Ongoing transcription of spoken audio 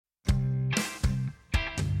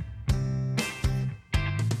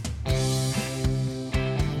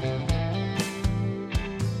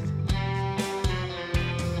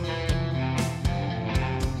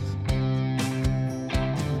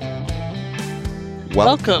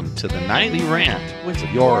Welcome to the Nightly Rant with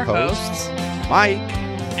your hosts, Mike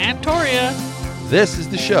and Torya. This is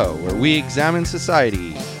the show where we examine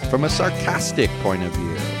society from a sarcastic point of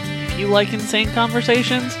view. If you like insane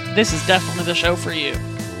conversations, this is definitely the show for you.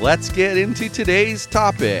 Let's get into today's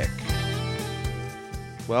topic.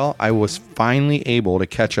 Well, I was finally able to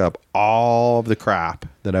catch up all of the crap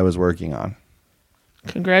that I was working on.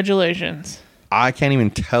 Congratulations. I can't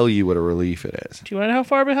even tell you what a relief it is. Do you want to know how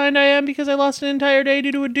far behind I am because I lost an entire day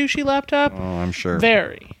due to a douchey laptop? Oh, I'm sure.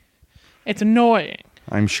 Very. It's annoying.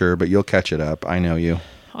 I'm sure, but you'll catch it up. I know you.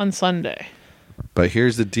 On Sunday. But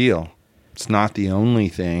here's the deal. It's not the only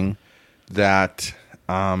thing that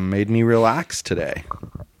made me relax today.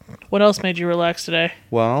 What else made you relax today?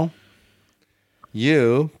 Well,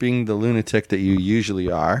 you, being the lunatic that you usually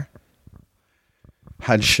are,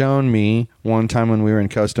 had shown me one time when we were in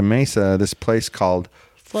Costa Mesa this place called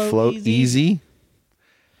Float Easy.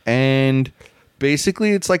 And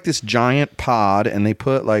basically it's like this giant pod, and they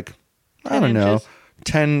put like, I don't know,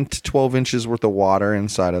 10 to 12 inches worth of water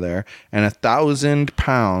inside of there and 1,000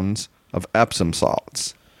 pounds of Epsom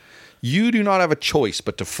salts. You do not have a choice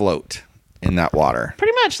but to float in that water.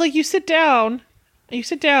 Pretty much. Like you sit down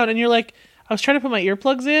and you're like, I was trying to put my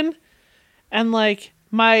earplugs in and like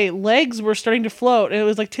my legs were starting to float and it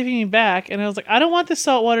was like tipping me back. And I was like, I don't want this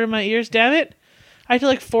salt water in my ears. Damn it. I had to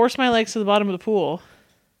like force my legs to the bottom of the pool.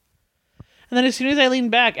 And then as soon as I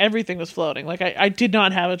leaned back, everything was floating. Like I did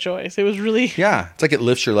not have a choice. It was really... Yeah. It's like it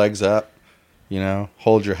lifts your legs up,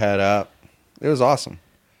 hold your head up. It was awesome.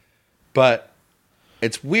 But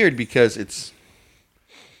it's weird because it's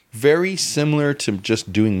very similar to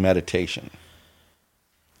just doing meditation.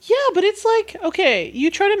 Yeah, but it's like, okay,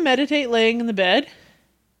 you try to meditate laying in the bed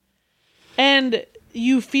and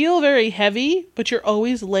you feel very heavy, but you're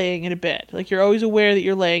always laying in a bed. Like you're always aware that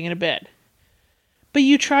you're laying in a bed. But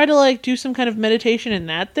you try to like do some kind of meditation in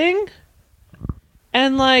that thing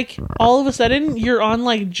and like all of a sudden you're on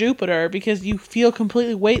like Jupiter because you feel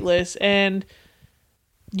completely weightless and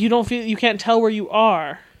you can't tell where you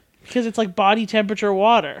are because it's like body temperature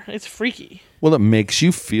water. It's freaky. Well, it makes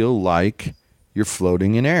you feel like you're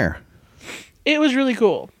floating in air. It was really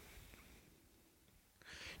cool.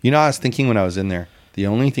 I was thinking when I was in there, the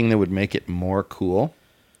only thing that would make it more cool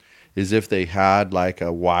is if they had like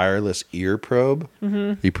a wireless ear probe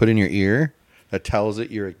you put in your ear that tells it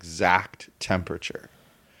your exact temperature.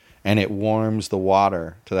 And it warms the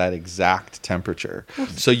water to that exact temperature.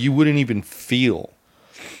 So you wouldn't even feel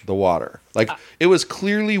the water. Like it was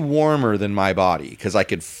clearly warmer than my body because I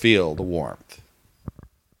could feel the warmth.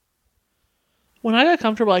 When I got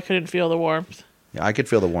comfortable, I couldn't feel the warmth. Yeah, I could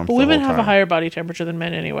feel the warmth. But women have a higher body temperature than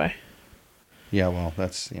men anyway. Yeah, well,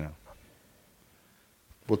 that's,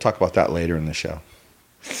 we'll talk about that later in the show.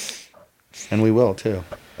 And we will, too.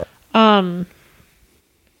 But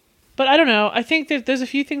I don't know. I think that there's a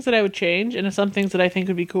few things that I would change and some things that I think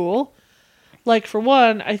would be cool. Like, for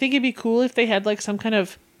one, I think it'd be cool if they had, like, some kind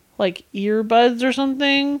of, like, earbuds or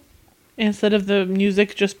something instead of the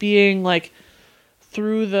music just being, like,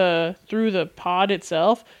 through the pod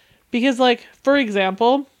itself. Because, like, for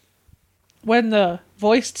example, when the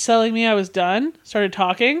voice telling me I was done started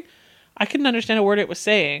talking, I couldn't understand a word it was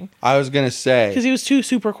saying. I was going to say... Because he was too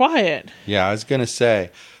super quiet. Yeah, I was going to say,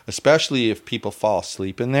 especially if people fall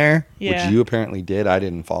asleep in there, which you apparently did. I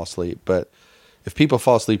didn't fall asleep, but if people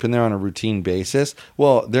fall asleep in there on a routine basis,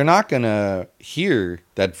 well, they're not going to hear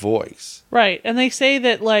that voice. Right, and they say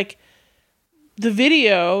that, like, the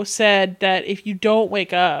video said that if you don't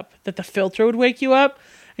wake up, that the filter would wake you up.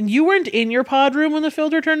 And you weren't in your pod room when the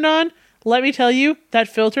filter turned on. Let me tell you, that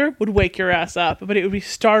filter would wake your ass up. But it would be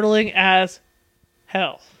startling as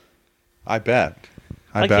hell. I bet.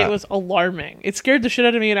 It was alarming. It scared the shit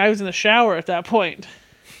out of me, and I was in the shower at that point.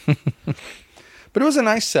 But it was a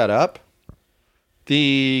nice setup.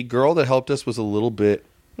 The girl that helped us was a little bit...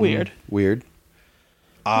 Weird.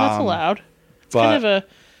 That's allowed. It's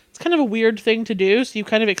kind of a weird thing to do, so you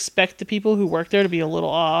kind of expect the people who work there to be a little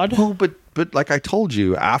odd. Well, but like I told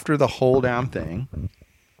you, after the whole damn thing,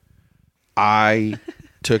 I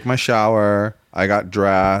took my shower, I got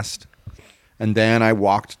dressed, and then I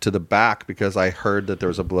walked to the back because I heard that there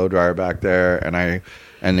was a blow dryer back there,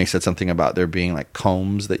 and they said something about there being like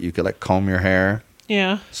combs that you could like comb your hair.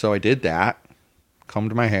 Yeah. So I did that,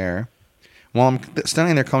 combed my hair. While I'm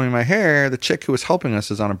standing there combing my hair, the chick who was helping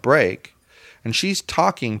us is on a break. And she's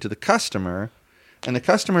talking to the customer, and the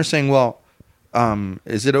customer's saying, well,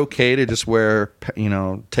 is it okay to just wear,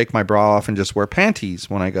 take my bra off and just wear panties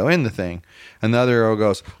when I go in the thing? And the other girl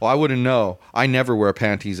goes, well, I wouldn't know. I never wear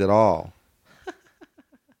panties at all.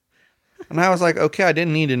 And I was like, okay, I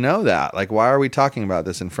didn't need to know that. Like, why are we talking about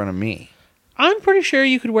this in front of me? I'm pretty sure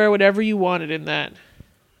you could wear whatever you wanted in that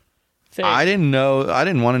thing. I didn't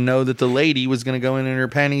want to know that the lady was going to go in her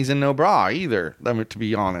panties and no bra either, to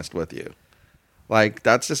be honest with you. Like,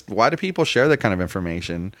 that's just, why do people share that kind of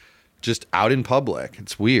information just out in public?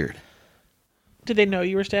 It's weird. Did they know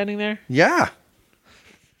you were standing there? Yeah.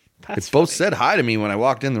 That's They both funny. said hi to me when I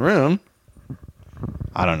walked in the room.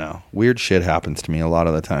 I don't know. Weird shit happens to me a lot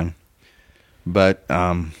of the time. But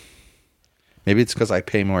maybe it's because I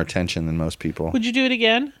pay more attention than most people. Would you do it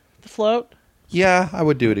again? The float? Yeah, I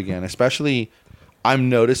would do it again. Especially, I'm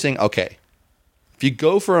noticing, okay, if you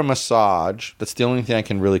go for a massage, that's the only thing I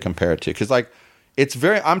can really compare it to. Because, like,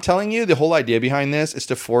 I'm telling you, the whole idea behind this is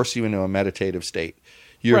to force you into a meditative state.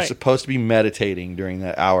 You're Right. supposed to be meditating during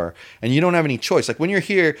that hour. And you don't have any choice. Like, when you're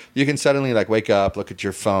here, you can suddenly, like, wake up, look at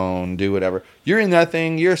your phone, do whatever. You're in that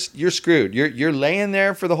thing, you're screwed. You're laying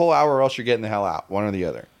there for the whole hour or else you're getting the hell out, one or the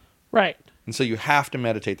other. Right. And so you have to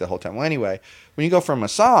meditate the whole time. Well, anyway, when you go for a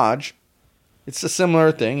massage, it's a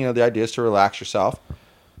similar thing. You know, the idea is to relax yourself.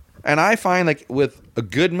 And I find, like, with a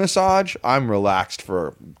good massage, I'm relaxed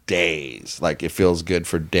for days. Like, it feels good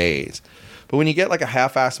for days. But when you get, like, a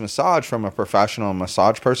half-assed massage from a professional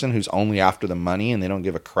massage person who's only after the money and they don't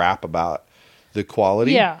give a crap about the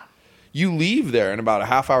quality, Yeah. you leave there and about a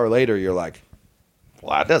half hour later, you're like,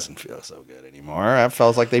 well, that doesn't feel so good anymore. That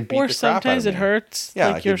feels like they beat Or the crap out of sometimes me. it hurts. Yeah,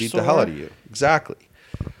 like they you're beat sore. the hell out of you. Exactly.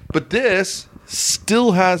 But this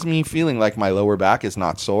still has me feeling like my lower back is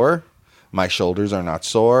not sore. My shoulders are not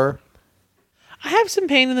sore. I have some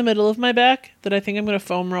pain in the middle of my back that I think I'm going to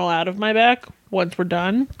foam roll out of my back once we're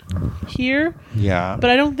done here. Yeah. But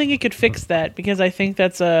I don't think it could fix that because I think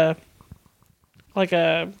that's I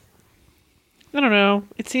don't know.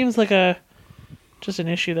 It seems like just an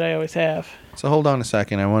issue that I always have. So hold on a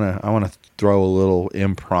second. I want to throw a little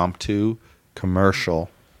impromptu commercial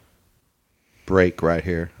break right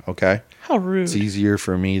here, okay? How rude. It's easier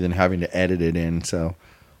for me than having to edit it in, so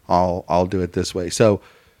I'll do it this way. So,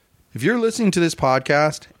 if you're listening to this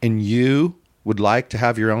podcast and you would like to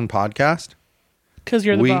have your own podcast, Because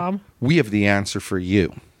you're the bomb. we have the answer for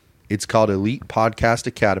you. It's called Elite Podcast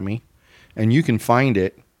Academy, and you can find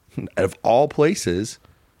it, of all places,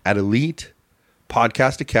 at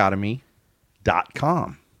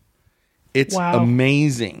elitepodcastacademy.com. It's Wow.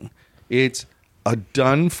 amazing. It's a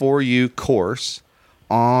done-for-you course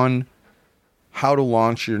on how to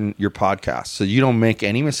launch your podcast so you don't make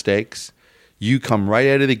any mistakes. You come right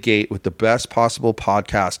out of the gate with the best possible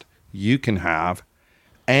podcast you can have,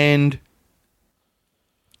 and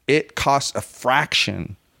it costs a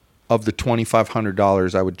fraction of the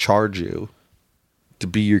 $2,500 I would charge you to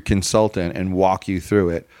be your consultant and walk you through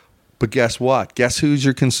it. But guess what? Guess who's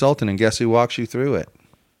your consultant and guess who walks you through it?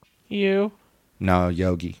 You. No,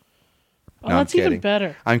 Yogi. Oh, No, I'm that's even kidding.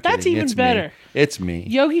 better. I'm That's kidding. even It's better. Me. It's me.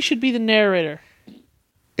 Yogi should be the narrator.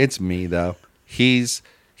 It's me, though. He's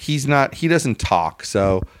not, he doesn't talk,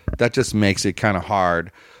 so that just makes it kind of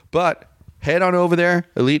hard. But head on over there,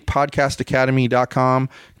 elitepodcastacademy.com,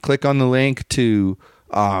 click on the link to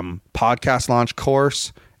podcast launch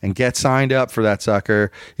course and get signed up for that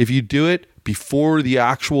sucker. If you do it before the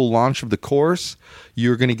actual launch of the course,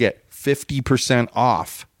 you're going to get 50%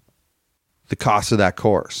 off the cost of that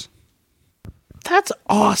course. That's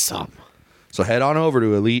awesome. So head on over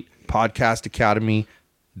to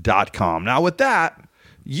elitepodcastacademy.com. Now with that,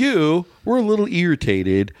 you were a little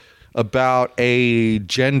irritated about a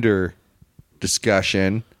gender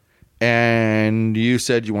discussion, and you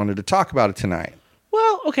said you wanted to talk about it tonight.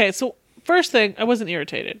 Well, okay, so first thing, I wasn't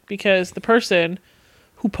irritated because the person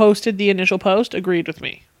who posted the initial post agreed with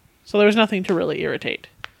me. So there was nothing to really irritate.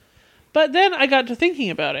 But then I got to thinking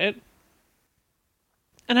about it,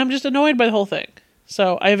 and I'm just annoyed by the whole thing.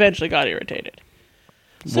 So I eventually got irritated.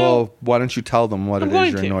 So, Well, why don't you tell them what I'm it is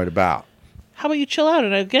going you're to. annoyed about? how about you chill out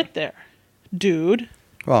and I'll get there, dude?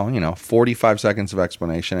 Well, 45 seconds of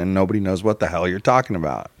explanation and nobody knows what the hell you're talking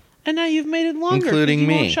about. And now you've made it longer. 'cause Including you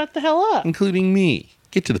me. won't shut the hell up. Including me.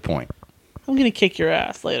 Get to the point. I'm going to kick your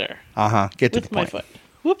ass later. Get to With the my point. foot.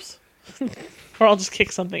 Whoops. Or I'll just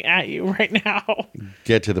kick something at you right now.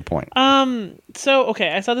 Get to the point. So, okay,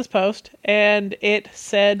 I saw this post, and it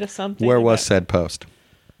said something Where was about said post?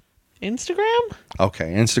 Instagram?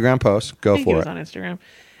 Okay, Instagram post. Go I think it for was it. on Instagram.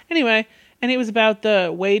 Anyway, and it was about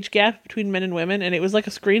the wage gap between men and women, and it was like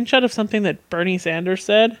a screenshot of something that Bernie Sanders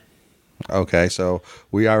said. Okay, so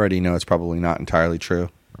we already know it's probably not entirely true.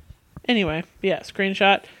 Anyway, yeah,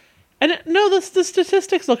 screenshot. And no, the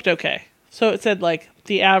statistics looked okay. So it said, like,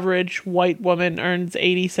 the average white woman earns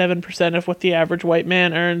 87% of what the average white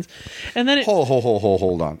man earns. And then it...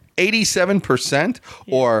 Hold on. 87%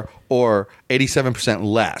 or 87%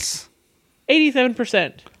 less?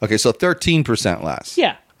 87%. Okay, so 13% less.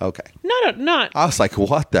 Yeah. Okay. Not. I was like,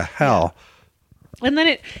 what the hell? And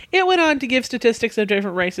then it went on to give statistics of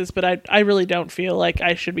different races, but I really don't feel like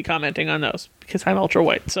I should be commenting on those because I'm ultra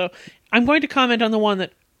white. So I'm going to comment on the one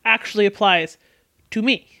that actually applies to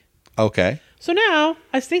me. Okay. So now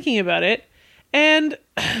I was thinking about it, and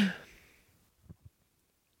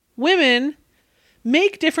women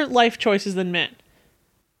make different life choices than men.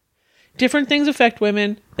 Different things affect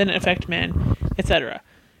women than affect men, etc.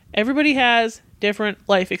 Everybody has different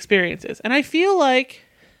life experiences, and I feel like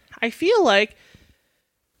it's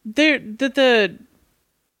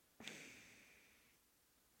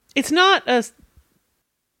not a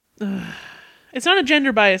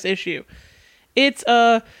gender bias issue. It's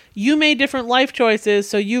you made different life choices,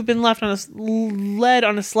 so you've been led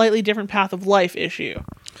on a slightly different path of life issue.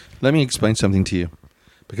 Let me explain something to you,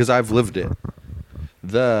 because I've lived it.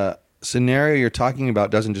 The scenario you're talking about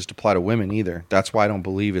doesn't just apply to women either. That's why I don't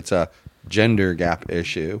believe it's a gender gap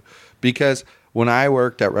issue. Because when I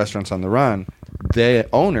worked at Restaurants on the Run, the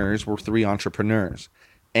owners were 3 entrepreneurs.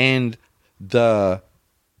 And the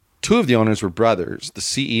 2 of the owners were brothers. The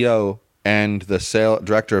CEO and the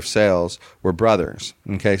director of sales were brothers.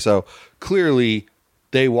 Okay, so clearly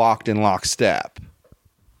they walked in lockstep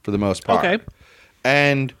for the most part. Okay.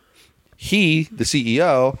 And he, the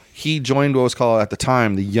CEO, he joined what was called at the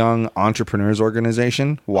time the Young Entrepreneurs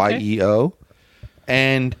Organization, YEO.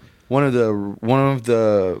 And one of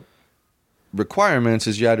the requirements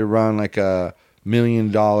is you had to run like $1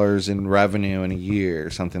 million in revenue in a year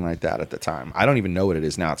or something like that at the time. I don't even know what it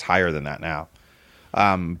is now. It's higher than that now.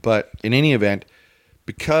 But in any event,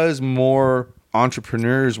 because more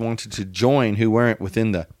entrepreneurs wanted to join who weren't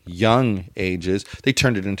within the young ages, they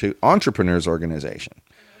turned it into Entrepreneurs Organization.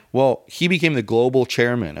 Well, he became the global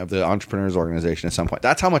chairman of the Entrepreneurs Organization at some point.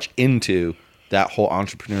 That's how much into that whole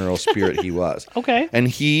entrepreneurial spirit he was. Okay. And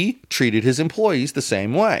he treated his employees the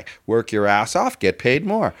same way. Work your ass off, get paid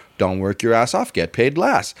more. Don't work your ass off, get paid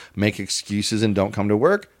less. Make excuses and don't come to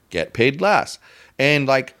work, get paid less. And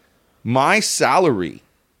like my salary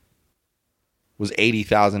was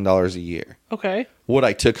 $80,000 a year. Okay. What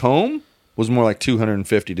I took home was more like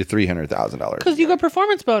 $250,000 to $300,000. Because you got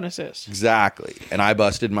performance bonuses. Exactly. And I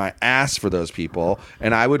busted my ass for those people.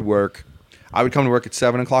 And I would come to work at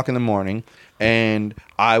 7 o'clock in the morning, and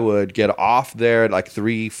I would get off there at like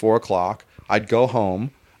 3, 4 o'clock. I'd go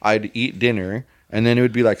home, I'd eat dinner, and then it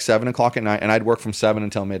would be like 7 o'clock at night, and I'd work from 7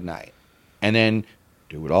 until midnight. And then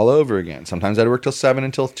do it all over again. Sometimes I'd work till 7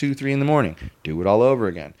 until 2, 3 in the morning. Do it all over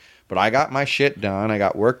again. But I got my shit done. I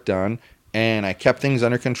got work done. And I kept things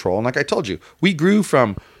under control. And like I told you, we grew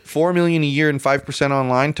from $4 million a year and 5%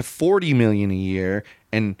 online to $40 million a year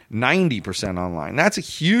and 90% online. That's a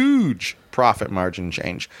huge profit margin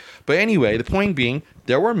change. But anyway, the point being,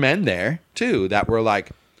 there were men there too that were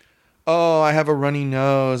like, oh, I have a runny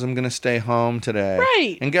nose. I'm going to stay home today.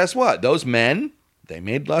 Right. And guess what? Those men, they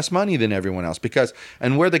made less money than everyone else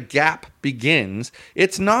and where the gap begins,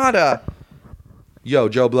 it's not a, yo,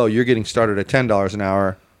 Joe Blow, you're getting started at $10 an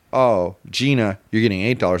hour. Oh, Gina, you're getting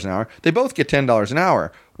 $8 an hour. They both get $10 an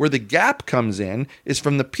hour. Where the gap comes in is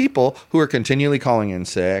from the people who are continually calling in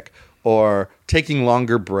sick or taking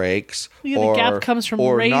longer breaks the gap comes from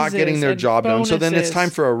or raises not getting their job bonuses. done. So then it's time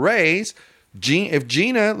for a raise. If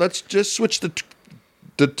Gina, let's just switch the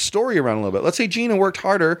story around a little bit. Let's say Gina worked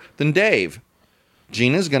harder than Dave.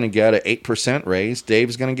 Gina's going to get an 8% raise.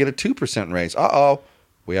 Dave's going to get a 2% raise. Uh-oh.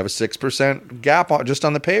 We have a 6% gap just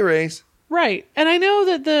on the pay raise. Right. And I know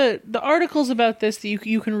that the articles about this that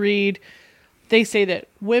you can read, they say that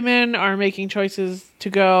women are making choices to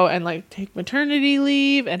go and like take maternity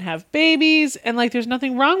leave and have babies. And like, there's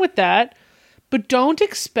nothing wrong with that. But don't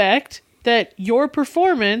expect that your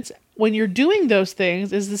performance when you're doing those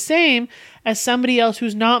things is the same as somebody else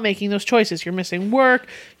who's not making those choices. You're missing work.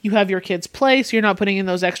 You have your kid's play, so you're not putting in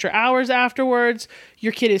those extra hours afterwards.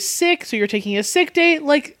 Your kid is sick, so you're taking a sick day.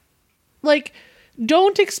 Like,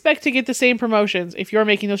 don't expect to get the same promotions if you're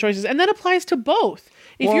making those choices. And that applies to both.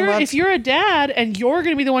 If you're a dad and you're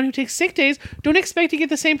going to be the one who takes sick days, don't expect to get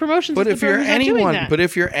the same promotions. But if you're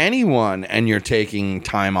anyone and you're taking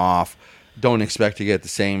time off, don't expect to get the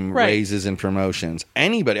same raises and promotions.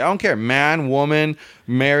 Anybody, I don't care, man, woman,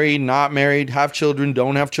 married, not married, have children,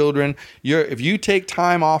 don't have children. If you take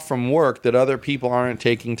time off from work that other people aren't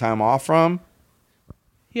taking time off from,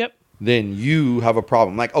 yep, then you have a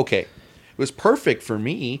problem. Like, okay, it was perfect for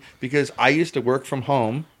me because I used to work from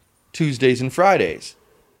home Tuesdays and Fridays.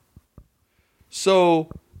 So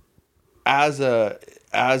as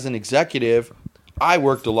an executive, I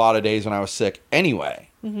worked a lot of days when I was sick anyway.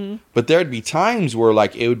 Mm-hmm. But there'd be times where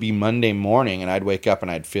like it would be Monday morning and I'd wake up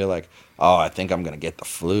and I'd feel like oh, I think I'm going to get the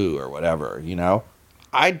flu or whatever,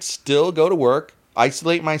 I'd still go to work,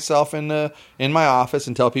 isolate myself in my office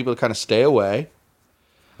and tell people to kind of stay away.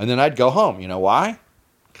 And then I'd go home. You know why?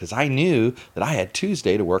 Because I knew that I had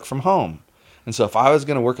Tuesday to work from home. And so if I was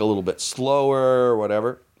going to work a little bit slower or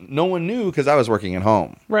whatever, no one knew because I was working at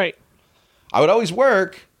home. Right. I would always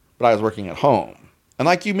work, but I was working at home. And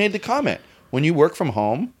like you made the comment, when you work from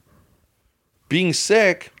home, being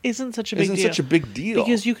sick isn't such a big deal.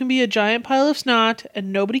 Because you can be a giant pile of snot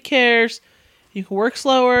and nobody cares. You can work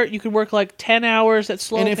slower. You can work like 10 hours at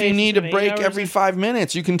slow pace. And if you need a break every 5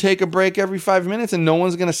 minutes, you can take a break every 5 minutes and no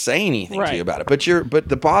one's going to say anything to you about it. But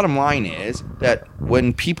the bottom line is that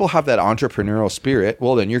when people have that entrepreneurial spirit,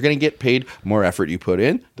 well, then you're going to get paid more effort you put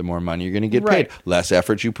in, the more money you're going to get paid. Less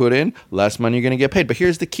effort you put in, less money you're going to get paid. But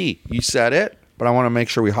here's the key. You said it, but I want to make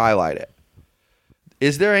sure we highlight it.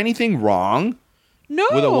 Is there anything wrong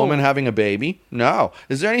with a woman having a baby? No.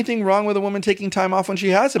 Is there anything wrong with a woman taking time off when she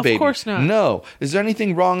has a baby? Of course not. No. Is there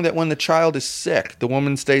anything wrong that when the child is sick, the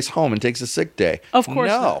woman stays home and takes a sick day? Of course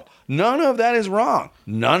not. None of that is wrong.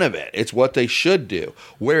 None of it. It's what they should do.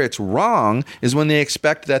 Where it's wrong is when they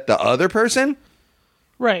expect that the other person,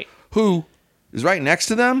 who is right next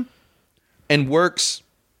to them and works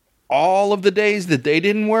all of the days that they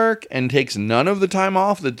didn't work and takes none of the time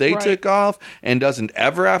off that they took off and doesn't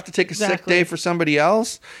ever have to take a sick day for somebody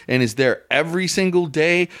else and is there every single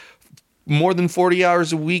day, more than 40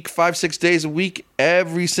 hours a week, 5-6 days a week,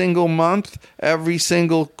 every single month, every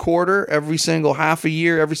single quarter, every single half a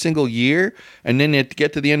year, every single year, and then you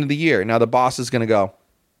get to the end of the year. Now the boss is going to go,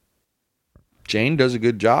 Jane does a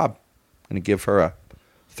good job. I'm going to give her a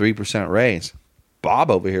 3% raise. Bob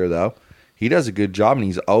over here, though, he does a good job, and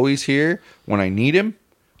he's always here when I need him.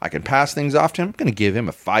 I can pass things off to him. I'm going to give him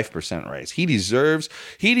a 5% raise. He deserves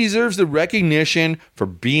the recognition for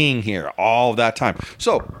being here all of that time.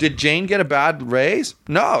 So, did Jane get a bad raise?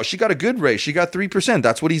 No, she got a good raise. She got 3%.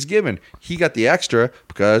 That's what he's given. He got the extra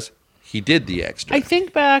because he did the extra. I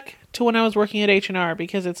think back to when I was working at H&R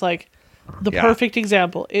because it's like the perfect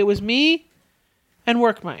example. It was me and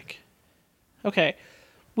Work Mike. Okay.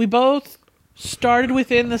 We both started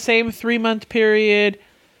within the same 3-month period.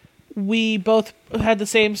 We both had the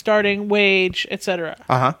same starting wage, etc.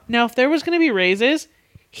 Now, if there was going to be raises,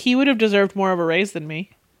 he would have deserved more of a raise than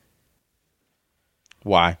me.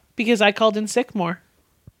 Why? Because I called in sick more.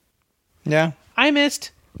 Yeah. I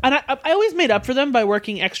missed, and I always made up for them by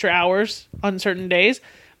working extra hours on certain days,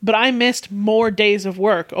 but I missed more days of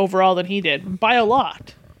work overall than he did, by a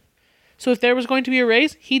lot. So if there was going to be a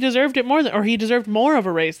raise, he deserved it more he deserved more of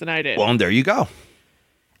a raise than I did. Well, and there you go.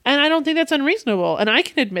 And I don't think that's unreasonable. And I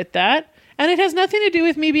can admit that. And it has nothing to do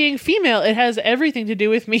with me being female. It has everything to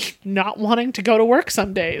do with me not wanting to go to work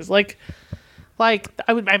some days. Like I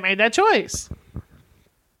made that choice.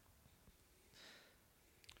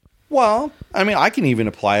 Well, I mean, I can even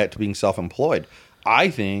apply it to being self-employed.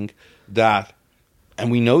 I think that,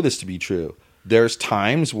 and we know this to be true, there's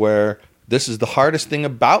times where this is the hardest thing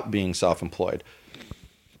about being self-employed.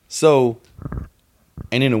 So,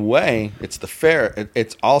 and in a way,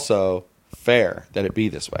 it's also fair that it be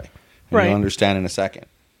this way. And you'll understand in a second.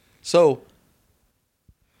 So,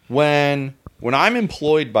 when I'm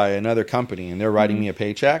employed by another company and they're writing me a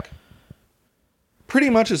paycheck, pretty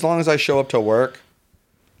much as long as I show up to work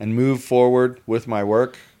and move forward with my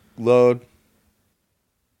workload,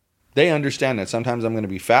 they understand that sometimes I'm going to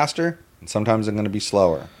be faster and sometimes I'm going to be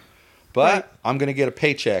slower. But I'm going to get a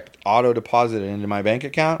paycheck auto-deposited into my bank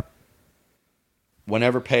account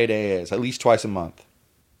whenever payday is, at least twice a month.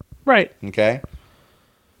 Right. Okay?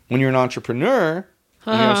 When you're an entrepreneur,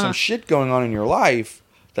 and you have some shit going on in your life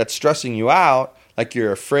that's stressing you out, like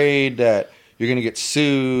you're afraid that you're going to get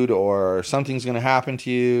sued or something's going to happen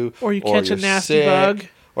to you. Or you catch a nasty bug.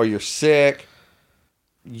 Or you're sick.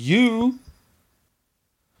 You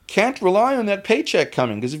can't rely on that paycheck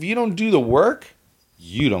coming because if you don't do the work,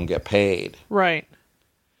 you don't get paid. Right.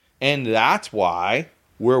 And that's why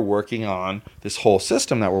we're working on this whole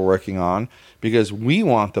system that we're working on because we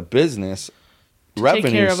want the business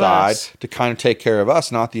revenue side to kind of take care of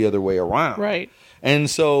us, not the other way around. Right. And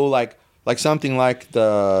so like something like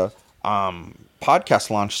the podcast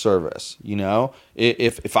launch service,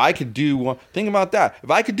 if I could do one, think about that. If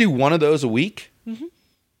I could do one of those a week,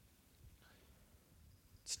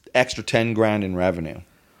 it's extra 10 grand in revenue.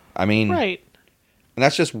 I mean, right. And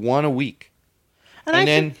that's just one a week.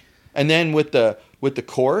 And then with the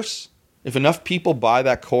course, if enough people buy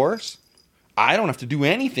that course, I don't have to do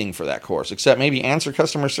anything for that course except maybe answer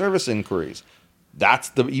customer service inquiries.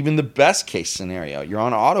 That's even the best case scenario. You're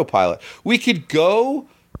on autopilot. We could go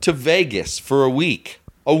to Vegas for a week,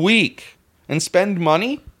 and spend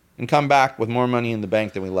money and come back with more money in the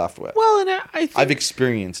bank than we left with. Well, and I've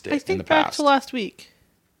experienced it in the past. Back to last week,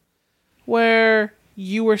 where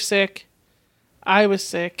you were sick, I was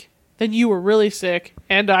sick, then you were really sick,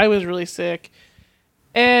 and I was really sick,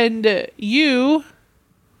 and you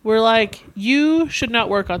were like, you should not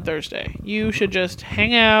work on Thursday. You should just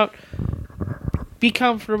hang out, be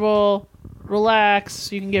comfortable, relax,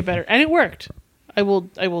 so you can get better. And it worked. I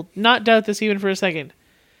will not doubt this even for a second.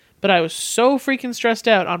 But I was so freaking stressed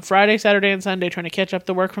out on Friday, Saturday, and Sunday trying to catch up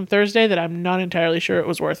the work from Thursday that I'm not entirely sure it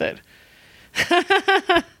was worth it.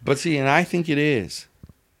 But see, and I think it is.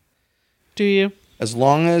 Do you? As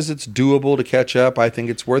long as it's doable to catch up, I think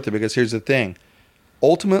it's worth it. Because here's the thing.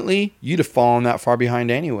 Ultimately, you'd have fallen that far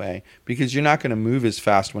behind anyway. Because you're not going to move as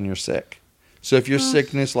fast when you're sick. So if your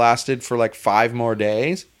sickness lasted for like 5 more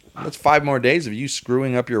days, that's 5 more days of you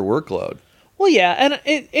screwing up your workload. Well, yeah, and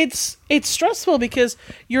it's stressful because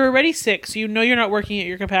you're already sick, so you know you're not working at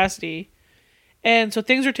your capacity. And so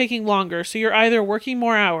things are taking longer, so you're either working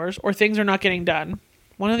more hours or things are not getting done.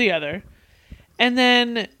 One or the other. And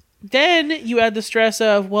then you add the stress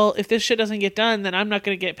of, well, if this shit doesn't get done, then I'm not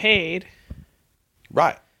going to get paid.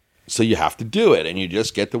 Right. So you have to do it, and you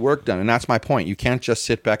just get the work done. And that's my point. You can't just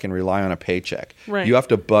sit back and rely on a paycheck. Right. You have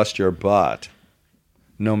to bust your butt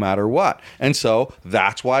no matter what. And so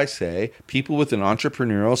that's why I say people with an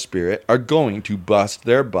entrepreneurial spirit are going to bust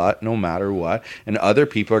their butt no matter what. And other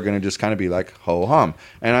people are going to just kind of be like, ho-hum.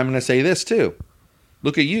 And I'm going to say this too.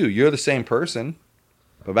 Look at you. You're the same person.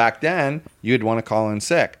 But back then, you'd want to call in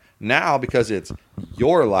sick. Now, because it's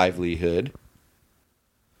your livelihood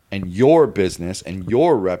and your business and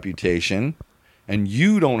your reputation, and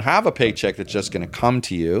you don't have a paycheck that's just going to come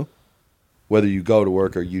to you, whether you go to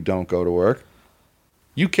work or you don't go to work,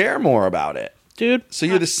 you care more about it. Dude. So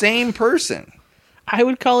you're the same person. I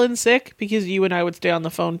would call in sick because you and I would stay on the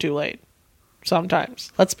phone too late.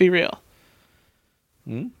 Sometimes. Let's be real.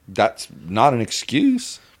 That's not an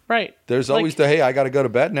excuse. Right. There's always hey, I got to go to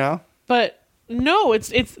bed now. But no,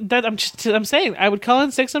 it's that I'm saying I would call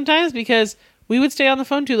in sick sometimes because we would stay on the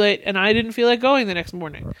phone too late and I didn't feel like going the next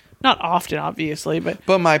morning. Not often, obviously,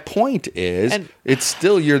 but my point is, it's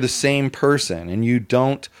still you're the same person and you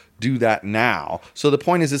don't do that now. So the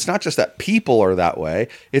point is, it's not just that people are that way.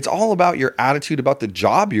 It's all about your attitude about the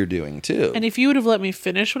job you're doing too. And if you would have let me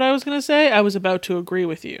finish what I was going to say, I was about to agree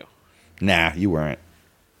with you. Nah, you weren't.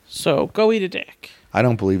 So go eat a dick. I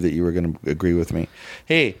don't believe that you were going to agree with me.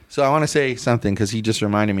 Hey, so I want to say something because he just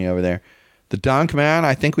reminded me over there. The Dunk Man,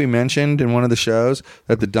 I think we mentioned in one of the shows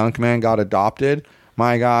that the Dunk Man got adopted.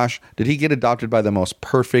 My gosh, did he get adopted by the most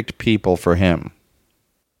perfect people for him?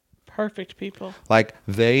 Perfect people. Like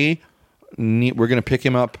we're going to pick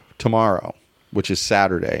him up tomorrow, which is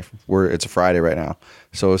Saturday. It's a Friday right now.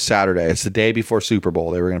 So it's Saturday. It's the day before Super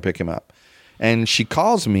Bowl. They were going to pick him up. And she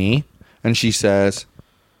calls me and she says,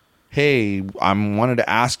 hey, I wanted to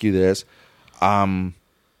ask you this.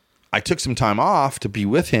 I took some time off to be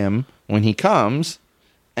with him when he comes.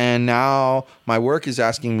 And now my work is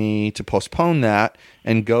asking me to postpone that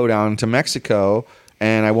and go down to Mexico.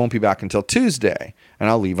 And I won't be back until Tuesday. And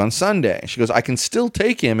I'll leave on Sunday. She goes, I can still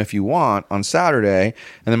take him if you want on Saturday.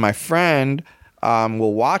 And then my friend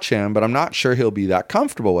will watch him, but I'm not sure he'll be that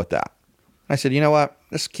comfortable with that. I said, you know what?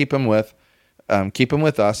 Just keep him with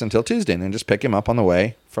us until Tuesday and then just pick him up on the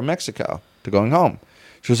way from Mexico to going home.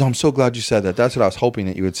 She goes, oh, I'm so glad you said that. That's what I was hoping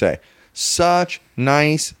that you would say. Such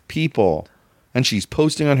nice people. And she's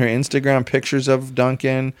posting on her Instagram pictures of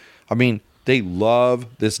Dunkin. I mean, they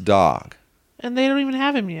love this dog. And they don't even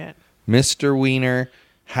have him yet. Mr. Wiener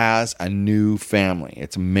has a new family.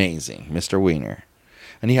 It's amazing, Mr. Wiener.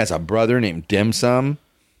 And he has a brother named Dim Sum.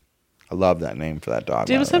 I love that name for that dog.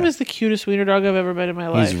 Dim Sum is the cutest wiener dog I've ever met in my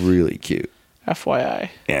life. He's really cute. FYI.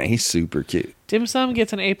 Yeah, he's super cute. Dim Sum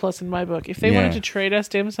gets an A+ in my book. If they wanted to trade us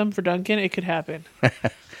Dim Sum for Dunkin', it could happen.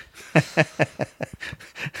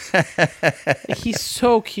 He's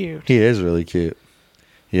so cute. He is really cute.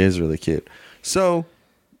 So,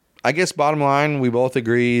 I guess bottom line, we both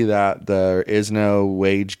agree that there is no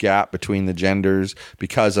wage gap between the genders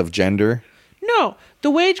because of gender. No,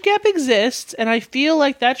 the wage gap exists, and I feel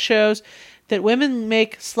like that shows that women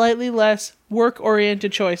make slightly less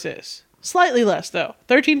work-oriented choices. Slightly less, though.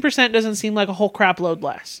 13% doesn't seem like a whole crap load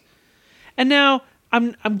less. And now,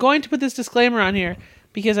 I'm going to put this disclaimer on here,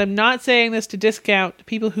 because I'm not saying this to discount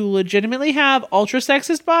people who legitimately have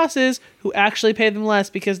ultra-sexist bosses who actually pay them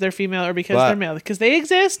less because they're female or because they're male. Because they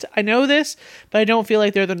exist, I know this, but I don't feel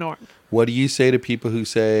like they're the norm. What do you say to people who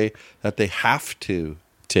say that they have to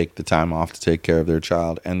take the time off to take care of their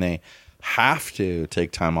child and they have to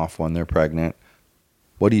take time off when they're pregnant?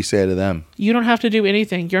 What do you say to them? You don't have to do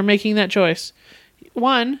anything. You're making that choice.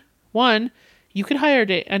 One, One, you could hire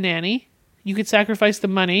a nanny. You could sacrifice the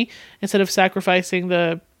money instead of sacrificing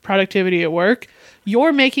the productivity at work.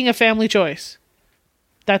 You're making a family choice.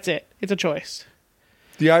 That's it. It's a choice.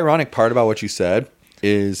 The ironic part about what you said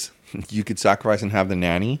is you could sacrifice and have the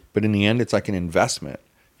nanny, but in the end, it's like an investment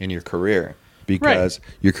in your career because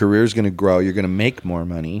your career is going to grow. You're going to make more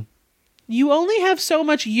money. You only have so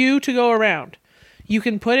much you to go around. You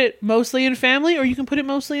can put it mostly in family, or you can put it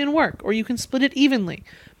mostly in work, or you can split it evenly.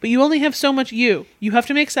 But you only have so much you. You have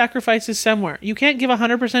to make sacrifices somewhere. You can't give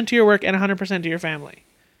 100% to your work and 100% to your family.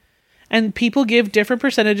 And people give different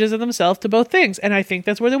percentages of themselves to both things. And I think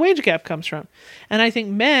that's where the wage gap comes from. And I think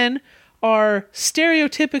men are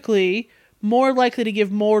stereotypically more likely to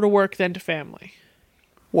give more to work than to family.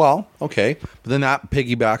 Well, okay. But then that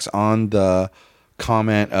piggybacks on the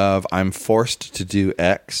comment of I'm forced to do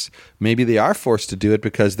X. Maybe they are forced to do it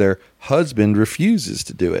because their husband refuses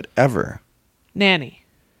to do it ever. Nanny.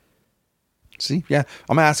 See? Yeah.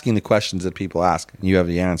 I'm asking the questions that people ask, and you have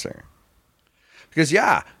the answer. Because,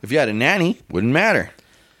 yeah, if you had a nanny, wouldn't matter.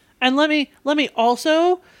 And let me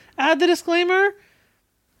also add the disclaimer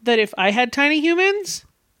that if I had tiny humans,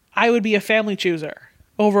 I would be a family chooser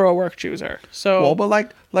over a work chooser. So, well,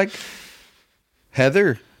 but like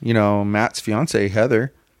Heather, Matt's fiance,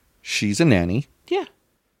 Heather, she's a nanny. Yeah.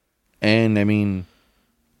 And, I mean,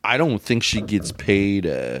 I don't think she gets paid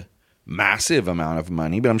a massive amount of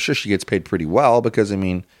money, but I'm sure she gets paid pretty well because, I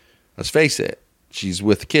mean, let's face it, she's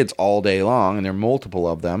with kids all day long, and there are multiple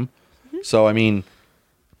of them. Mm-hmm. So, I mean,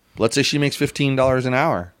 let's say she makes $15 an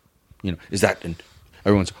hour. Is that...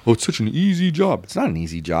 Everyone's, it's such an easy job. It's not an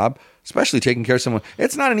easy job, especially taking care of someone.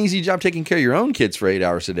 It's not an easy job taking care of your own kids for 8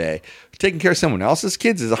 hours a day. Taking care of someone else's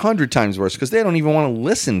kids is 100 times worse because they don't even want to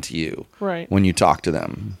listen to you when you talk to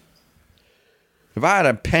them. If I had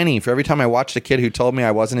a penny for every time I watched a kid who told me I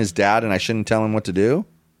wasn't his dad and I shouldn't tell him what to do,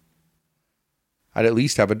 I'd at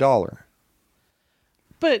least have $1.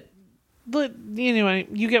 But anyway,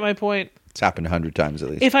 you get my point. It's happened 100 times at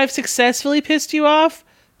least. If I've successfully pissed you off,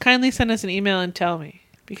 kindly send us an email and tell me,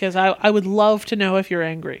 because I would love to know if you're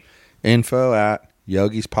angry.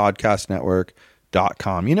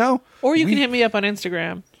 info@yogispodcastnetwork.com. Or you can hit me up on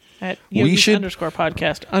Instagram at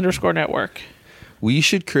 @yogis_podcast_network. We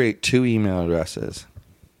should create 2 email addresses.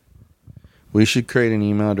 We should create an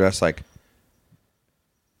email address like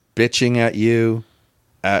bitching at you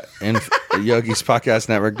at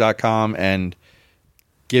yogispodcastnetwork.com and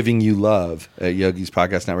giving you love at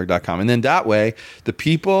yogispodcastnetwork.com. And then that way, the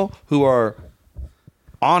people who are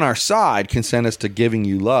on our side can send us to giving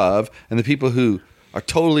you love, and the people who are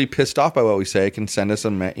totally pissed off by what we say can send us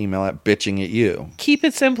an email at bitching at you. Keep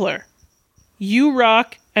it simpler. You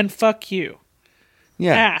rock and fuck you.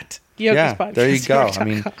 Yeah. At Yogi's Podcast. There you go. I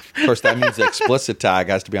mean, of course, that means the explicit tag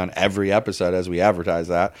has to be on every episode as we advertise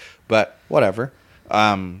that. But whatever.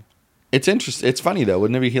 It's interesting. It's funny, though.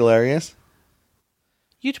 Wouldn't it be hilarious?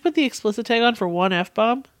 You'd put the explicit tag on for one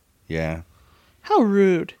F-bomb? Yeah. How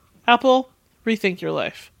rude. Apple, rethink your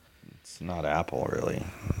life. It's not Apple, really,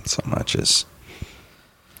 so much as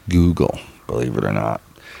Google, believe it or not.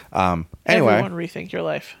 Anyway. Everyone rethink your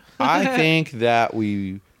life. I think that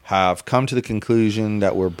we have come to the conclusion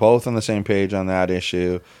that we're both on the same page on that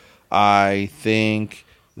issue. I think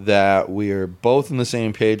that we're both on the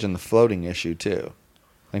same page on the floating issue, too.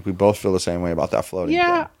 I think we both feel the same way about that floating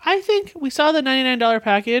thing. I think we saw the $99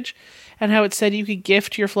 package and how it said you could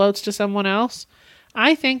gift your floats to someone else.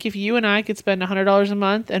 I think if you and I could spend $100 a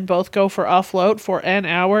month and both go for a float for an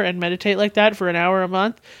hour and meditate like that for an hour a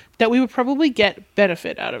month, that we would probably get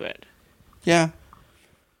benefit out of it. Yeah.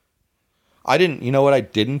 You know what I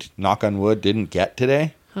didn't, knock on wood, didn't get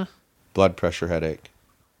today? Huh. Blood pressure headache.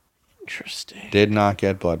 Interesting. Did not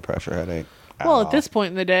get blood pressure headache. Well, at this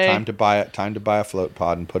point in the day, time to buy a float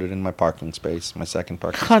pod and put it in my parking space, my second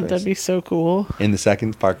parking space. God, that'd be so cool. In the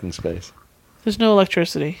second parking space. There's no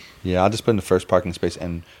electricity. Yeah, I'll just put in the first parking space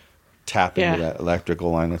and tap into that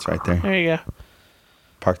electrical line that's right there. There you go.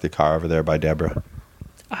 Park the car over there by Deborah.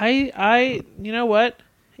 You know what?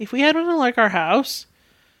 If we had one in like our house,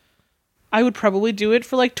 I would probably do it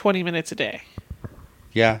for like 20 minutes a day.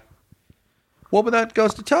 Yeah. Well, but that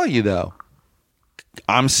goes to tell you, though.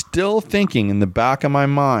 I'm still thinking in the back of my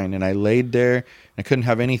mind, and I laid there, and I couldn't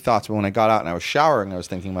have any thoughts, but when I got out and I was showering, I was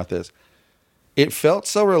thinking about this. It felt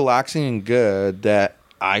so relaxing and good that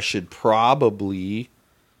I should probably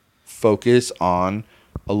focus on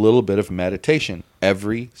a little bit of meditation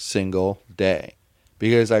every single day.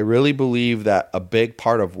 Because I really believe that a big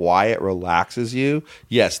part of why it relaxes you,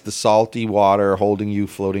 yes, the salty water holding you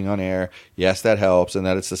floating on air, yes, that helps, and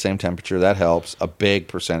that it's the same temperature, that helps a big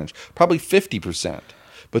percentage, probably 50%.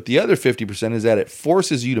 But the other 50% is that it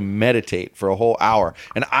forces you to meditate for a whole hour.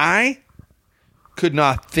 And I could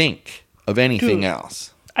not think of anything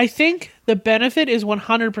else. I think the benefit is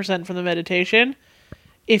 100% from the meditation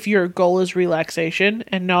if your goal is relaxation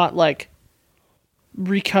and not like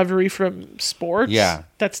recovery from sports. Yeah.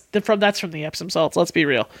 That's from the Epsom salts, let's be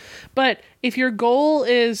real. But if your goal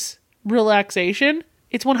is relaxation,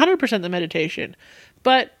 it's 100% the meditation.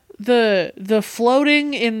 But the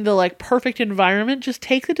floating in the like perfect environment just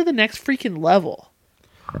takes it to the next freaking level.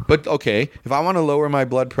 But okay, if I want to lower my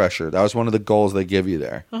blood pressure, that was one of the goals they give you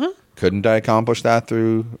there. Couldn't I accomplish that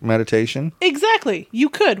through meditation? Exactly. You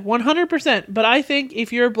could, 100%. But I think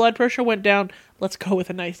if your blood pressure went down, let's go with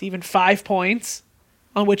a nice even 5 points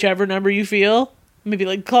on whichever number you feel, maybe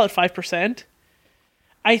like call it 5%,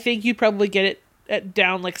 I think you'd probably get it at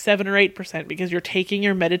down like 7 or 8% because you're taking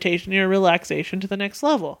your meditation, your relaxation to the next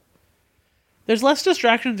level. There's less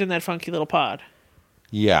distractions in that funky little pod.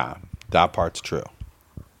 Yeah, that part's true.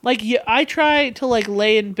 Like, I try to like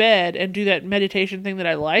lay in bed and do that meditation thing that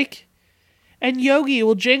I like, and Yogi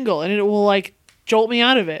will jingle and it will like jolt me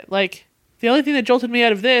out of it. Like, the only thing that jolted me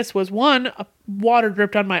out of this was 1, a water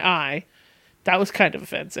dripped on my eye. That was kind of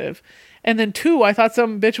offensive. And then 2, I thought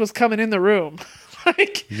some bitch was coming in the room.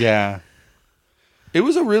 Like, yeah. It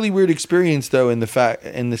was a really weird experience though in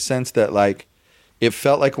the sense that like it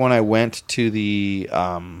felt like when I went to the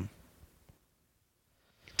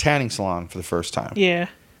tanning salon for the first time. Yeah.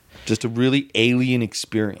 Just a really alien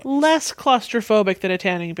experience. Less claustrophobic than a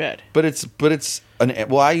tanning bed. But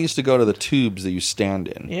I used to go to the tubes that you stand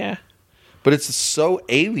in. Yeah. But it's so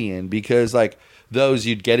alien because like those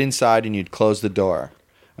you'd get inside and you'd close the door.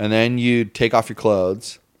 And then you'd take off your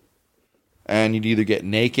clothes and you'd either get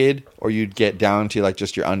naked or you'd get down to like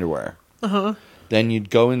just your underwear. Then you'd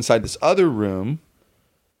go inside this other room,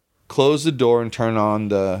 close the door and turn on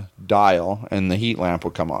the dial and the heat lamp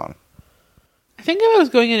would come on. I think if I was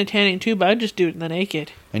going into tanning tube, I'd just do it in the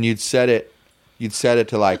naked. And you'd set it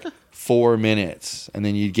to like 4 minutes, and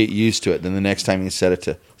then you'd get used to it. Then the next time you set it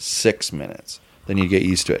to 6 minutes, then you'd get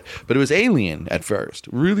used to it. But it was alien at first,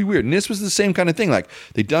 really weird. And this was the same kind of thing. Like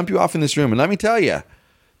they dump you off in this room, and let me tell you,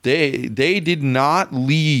 they did not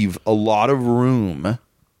leave a lot of room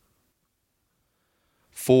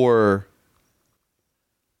for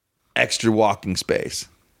extra walking space.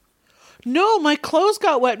 No, my clothes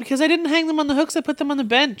got wet because I didn't hang them on the hooks. I put them on the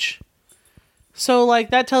bench. So,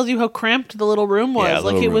 like, that tells you how cramped the little room was. Yeah,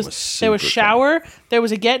 like, it was there was shower, there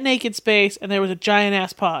was a get naked space, and there was a giant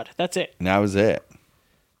ass pod. That's it. And that was it.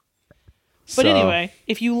 But anyway,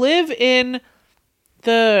 if you live in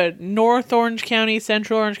the North Orange County,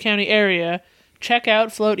 Central Orange County area, check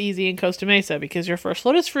out Float Easy in Costa Mesa because your first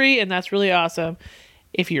float is free, and that's really awesome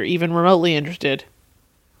if you're even remotely interested.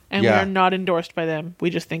 And we are not endorsed by them. We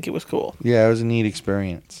just think it was cool. Yeah, it was a neat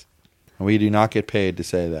experience. And we do not get paid to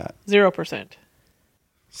say that. 0%.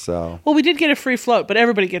 So. Well, we did get a free float, but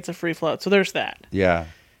everybody gets a free float, so there's that. Yeah.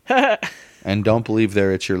 And don't believe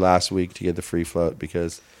it's your last week to get the free float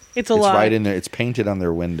because it's lie. Right in there. It's painted on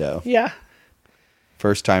their window. Yeah.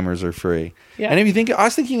 First timers are free. Yeah. And if you think, I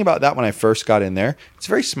was thinking about that when I first got in there. It's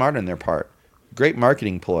very smart on their part. Great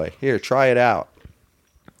marketing ploy. Here, try it out.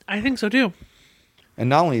 I think so too. And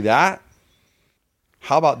not only that,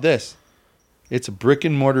 how about this? It's a brick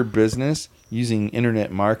and mortar business using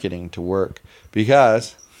internet marketing to work.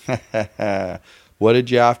 Because, what did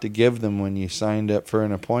you have to give them when you signed up for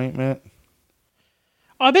an appointment?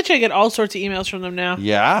 Oh, I bet you I get all sorts of emails from them now.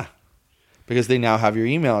 Yeah. Because they now have your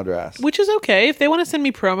email address. Which is okay. If they want to send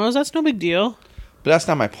me promos, that's no big deal. But that's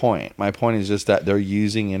not my point. My point is just that they're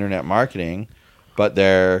using internet marketing, but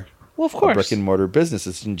they're a brick and mortar business.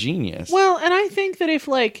 It's ingenious. Well, and I think that if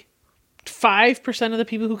like 5% of the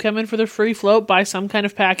people who come in for the free float buy some kind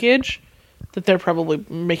of package, that they're probably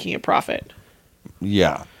making a profit.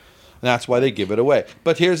 Yeah. That's why they give it away.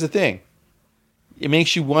 But here's the thing. It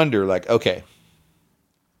makes you wonder, like, okay,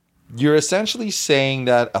 you're essentially saying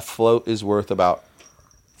that a float is worth about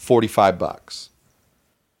 $45.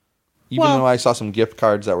 Even though I saw some gift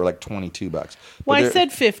cards that were like $22. Well, I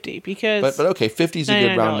said 50 because... But okay, 50 is a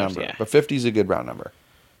good round number. Yeah. But 50 is a good round number.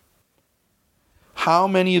 How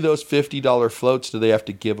many of those $50 floats do they have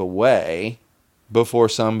to give away before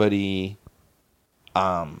somebody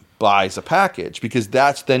buys a package? Because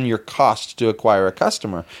that's then your cost to acquire a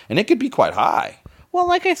customer. And it could be quite high. Well,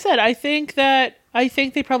 like I said, I think they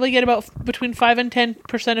probably get about between 5 and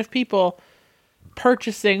 10% of people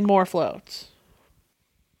purchasing more floats.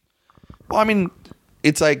 Well, I mean,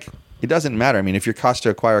 it's like, it doesn't matter. I mean, if your cost to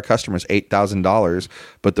acquire a customer is $8,000,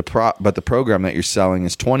 but the program that you're selling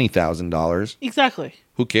is $20,000. Exactly.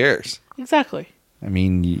 Who cares? Exactly. I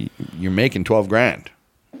mean, you're making $12,000.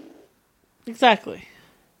 Exactly.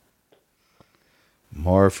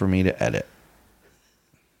 More for me to edit.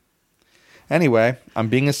 Anyway, I'm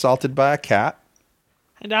being assaulted by a cat.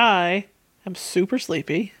 And I am super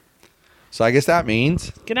sleepy. So I guess that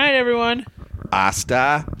means... Good night, everyone.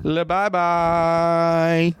 Hasta la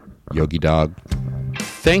bye-bye. Yogi Dog.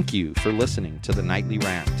 Thank you for listening to the Nightly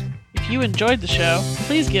Rant. If you enjoyed the show,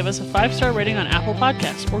 please give us a 5-star rating on Apple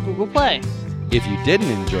Podcasts or Google Play. If you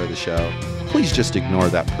didn't enjoy the show, please just ignore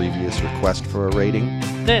that previous request for a rating.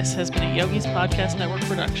 This has been a Yogi's Podcast Network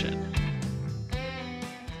production.